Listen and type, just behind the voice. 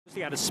He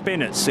had a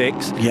spin at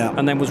 6, yeah,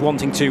 and then was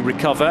wanting to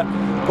recover.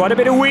 Quite a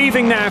bit of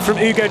weaving now from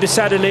Hugo de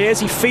Saddelier. Is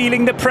he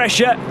feeling the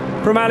pressure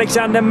from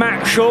Alexander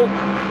Michelin?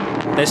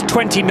 There's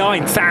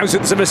 29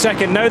 thousandths of a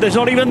second. No, there's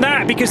not even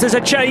that, because there's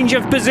a change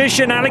of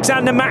position.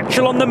 Alexander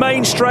Michelin on the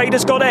main straight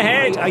has got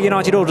ahead. A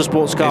United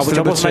Autosports car, which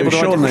I wasn't able to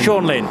identify.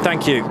 Sean Lynn,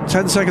 thank you.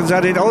 10 seconds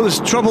added. Oh, there's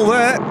trouble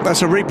there.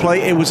 That's a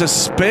replay. It was a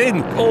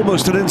spin.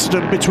 Almost an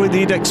incident between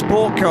the Index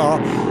Sport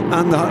car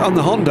and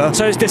the Honda.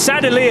 So it's de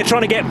Saddelier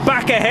trying to get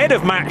back ahead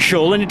of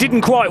Michelin, and it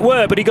didn't quite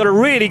work, but he got a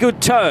really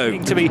good toe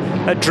to be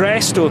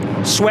addressed or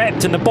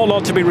swept, and the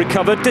bollard to be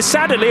recovered. De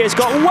Saddelier's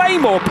got way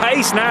more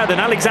pace now than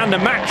Alexander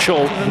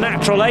Michelin. The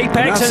natural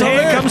apex, and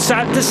here comes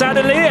de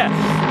Saddelier,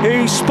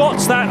 who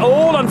spots that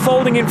all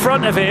unfolding in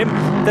front of him.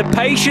 The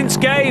patience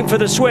game for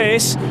the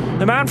Swiss.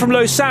 The man from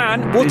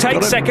Lausanne will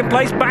take second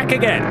place back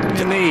again.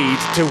 The need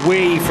to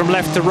weave from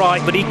left to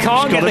right, but he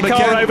can't get the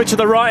car over to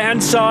the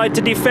right-hand side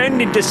to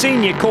defend into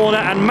senior corner,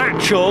 and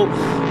Michelin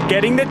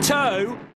getting the toe.